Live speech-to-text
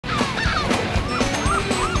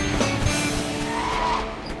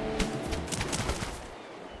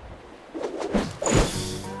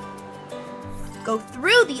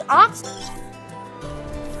the obstacle.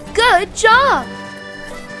 Good job!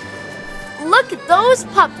 Look at those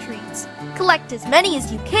pup treats. Collect as many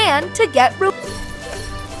as you can to get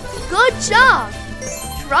Good job!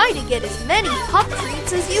 Try to get as many pup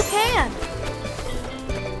treats as you can.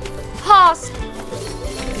 Pause.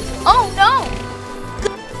 Oh no!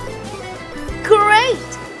 Great!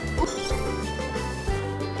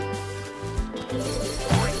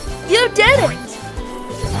 You did it!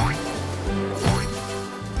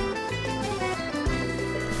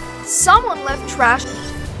 Someone left trash.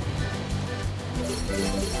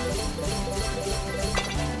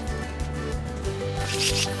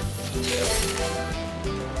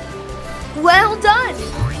 Well done!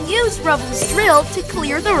 Use Rubble's drill to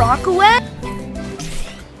clear the rock away.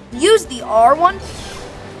 Use the R1.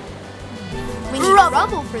 We need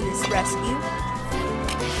Rubble for this rescue.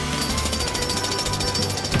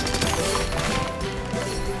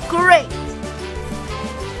 Great!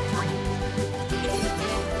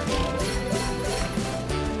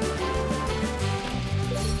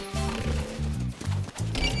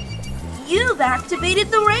 You've activated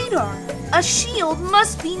the radar. A shield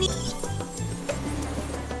must be needed.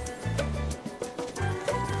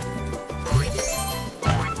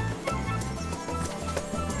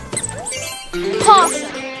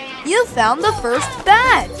 Awesome! You found the first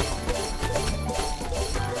badge.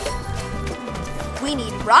 We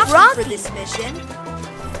need Rocky for this mission.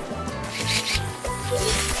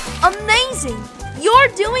 Amazing! You're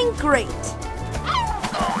doing great.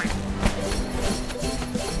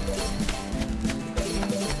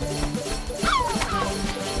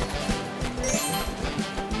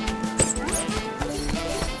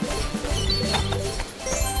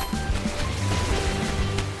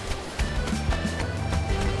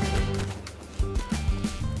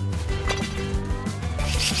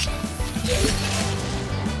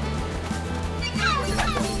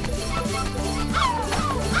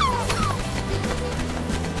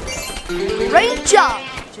 Great job!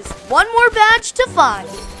 Just one more badge to find.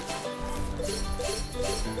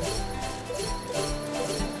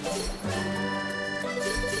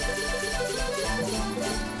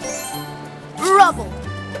 Rubble.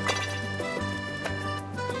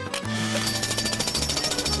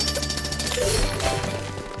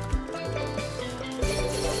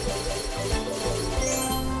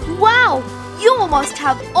 Wow! You almost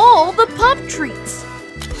have all the pup treats.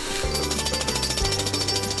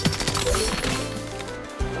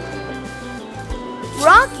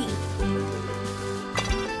 Rocky.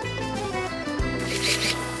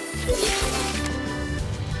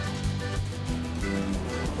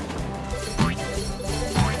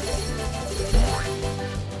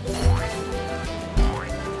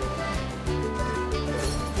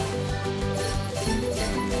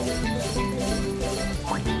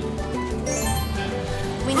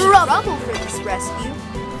 We need Rubble for this rescue.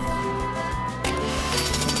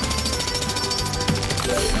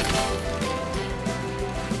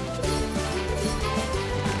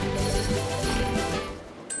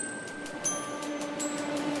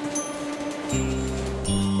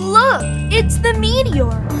 Look, it's the Meteor.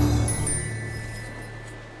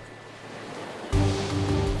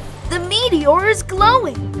 The Meteor is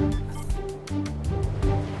glowing.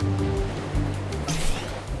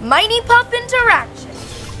 Mighty Pup interaction.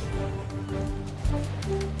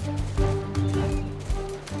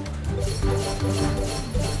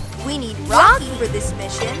 We need Rocky for this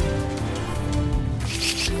mission.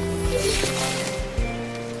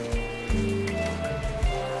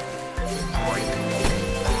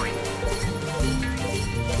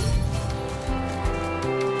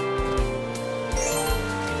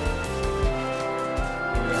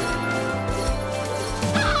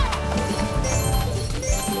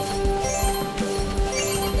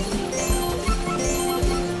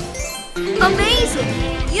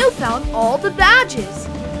 Amazing! You found all the badges.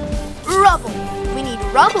 Rubble. We need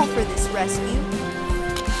Rubble for this rescue.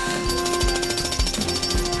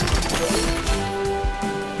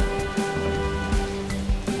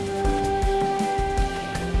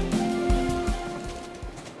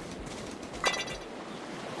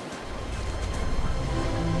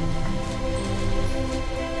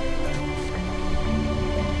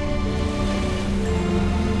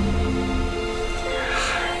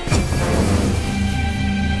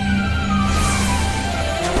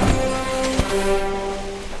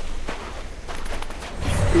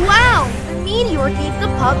 Wow! The Meteor gave the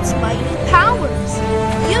pups mighty powers.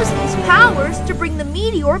 Use these powers to bring the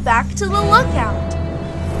Meteor back to the lookout.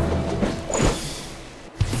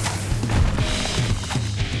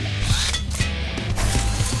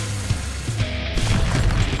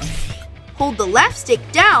 Hold the left stick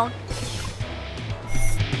down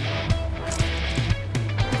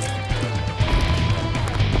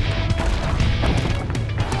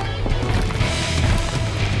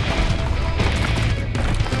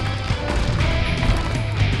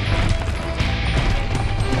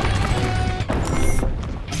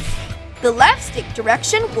The left stick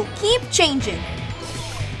direction will keep changing.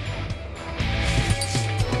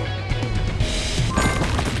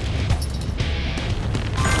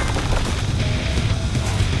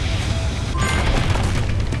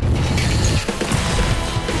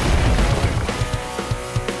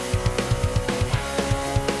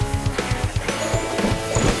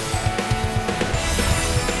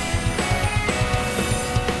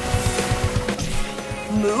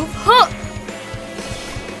 Move hook.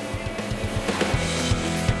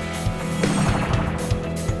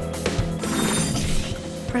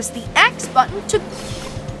 Press the X button to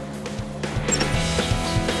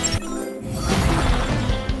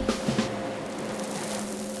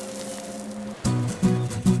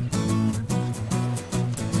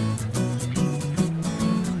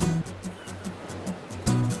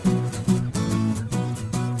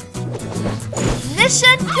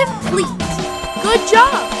mission complete. Good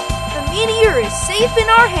job! The Meteor is safe in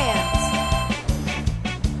our hands.